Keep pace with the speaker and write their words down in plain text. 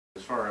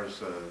As far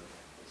as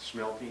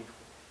smelting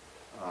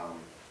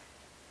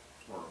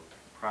or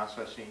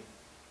processing,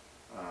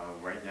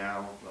 right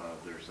now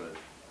there's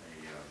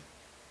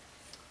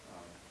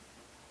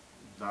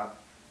not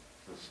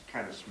this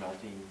kind of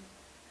smelting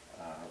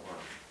or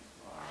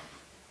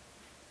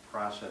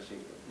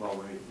processing.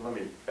 Well, let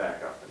me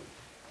back up and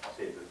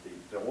say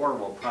that the ore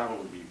will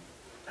probably be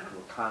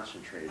more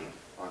concentrated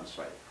on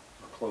site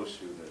or close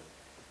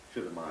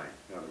to the mine.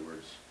 In other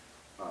words,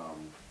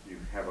 you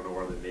have an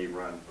ore that may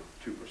run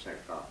 2%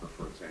 copper,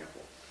 for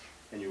example,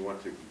 and you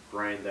want to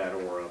grind that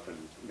ore up and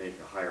make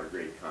a higher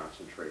grade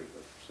concentrate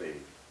of, say,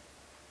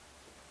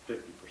 50%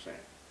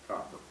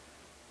 copper.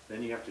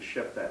 Then you have to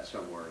ship that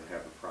somewhere and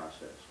have it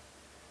processed,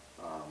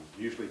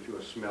 usually to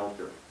a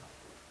smelter.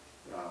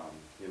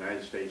 The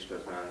United States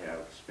does not have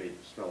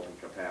smelting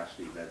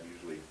capacity.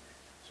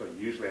 So you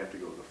usually have to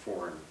go to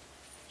foreign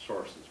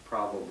sources,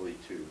 probably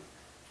to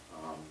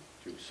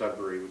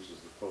Sudbury, which is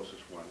the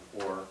closest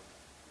one, or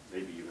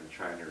maybe even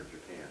China or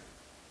Japan.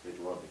 They'd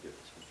love to get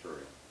this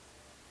material.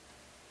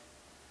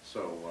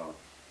 So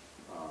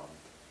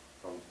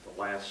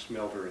the last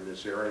smelter in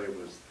this area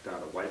was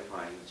down at White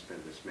Pine. It's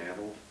been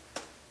dismantled.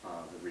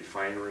 The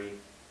refinery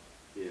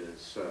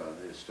is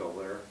still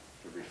there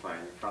to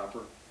refine the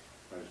copper.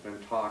 There's been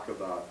talk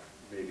about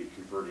maybe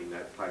converting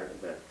that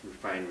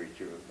refinery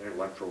to an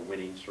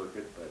electro-winning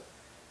circuit, but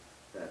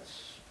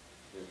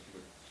it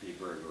would be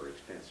very, very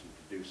expensive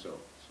to do so.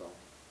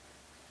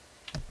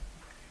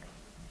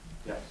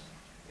 Yes.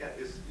 Yeah,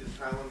 is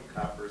Highland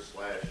Copper /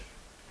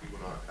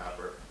 Keweenaw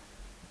Copper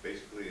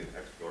basically an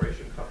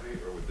exploration company,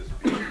 or would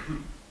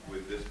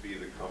this be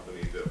the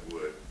company that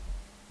would, if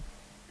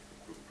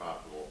it proved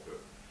profitable,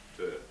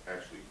 to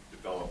actually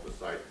develop the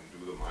site and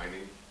do the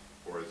mining,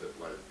 or is it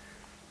like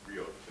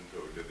Rio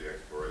Tinto did the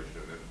exploration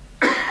and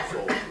then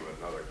sold to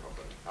another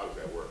company? How does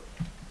that work?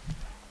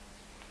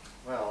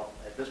 Well,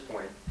 at this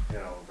point, the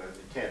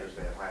intent is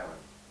to have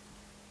Highland,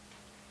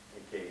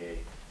 aka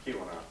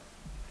Keweenaw,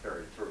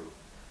 carry through.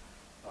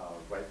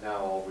 Right now,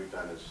 all we've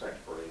done is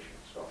exploration,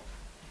 so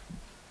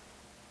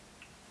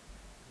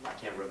I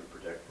can't really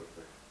predict what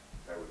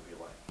that would be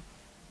like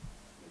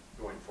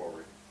going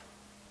forward.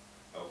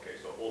 Okay,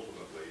 so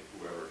ultimately,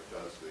 whoever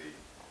does the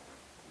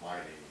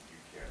mining, you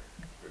can't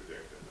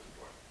predict at this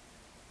point.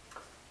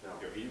 No,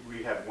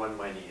 we have one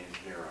mining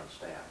engineer on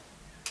staff.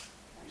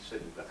 He's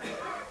sitting behind.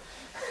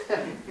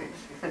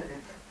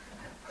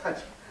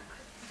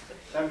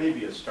 That may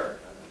be a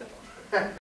start.